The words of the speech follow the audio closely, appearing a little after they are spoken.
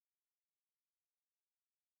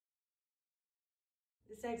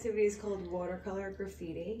This activity is called WaterColor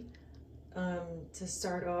Graffiti. To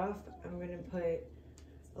start off, I'm going to put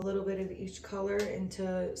a little bit of each color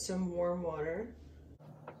into some warm water.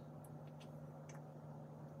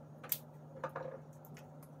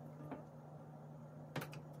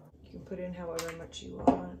 You can put in however much you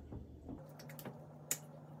want.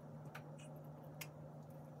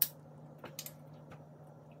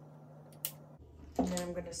 And then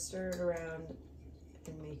I'm going to stir it around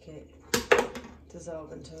and make it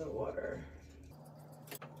dissolve into the water.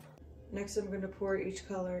 Next, I'm going to pour each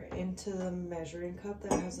color into the measuring cup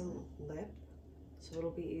that has a lip, so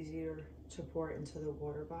it'll be easier to pour into the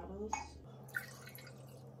water bottles.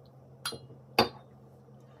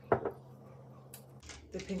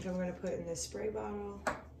 The pink I'm going to put in this spray bottle.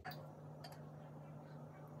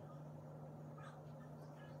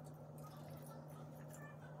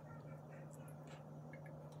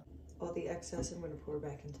 All the excess I'm going to pour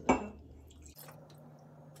back into the cup.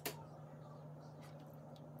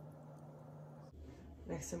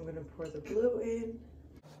 Next, I'm going to pour the blue in.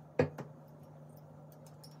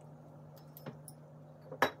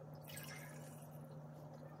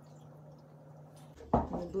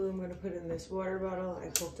 And the blue I'm going to put in this water bottle. I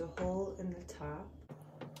poked a hole in the top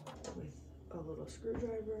with a little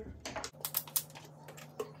screwdriver.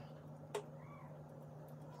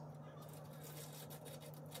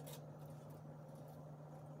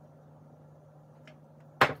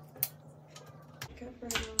 Cap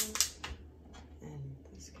right on. And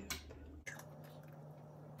this cap.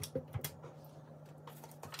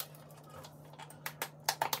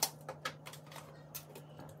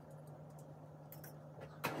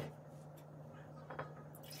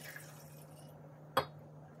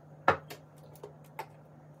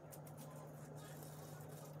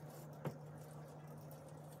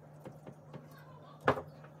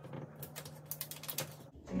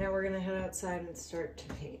 And now we're gonna head outside and start to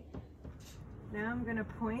paint. Now I'm gonna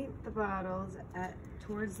point the bottles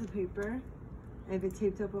towards the paper. I have it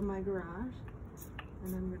taped up on my garage.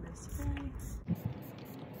 And I'm gonna spray.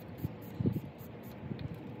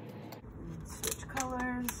 And switch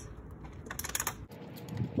colors.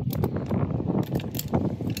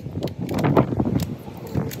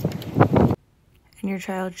 And your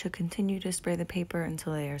child should continue to spray the paper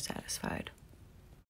until they are satisfied.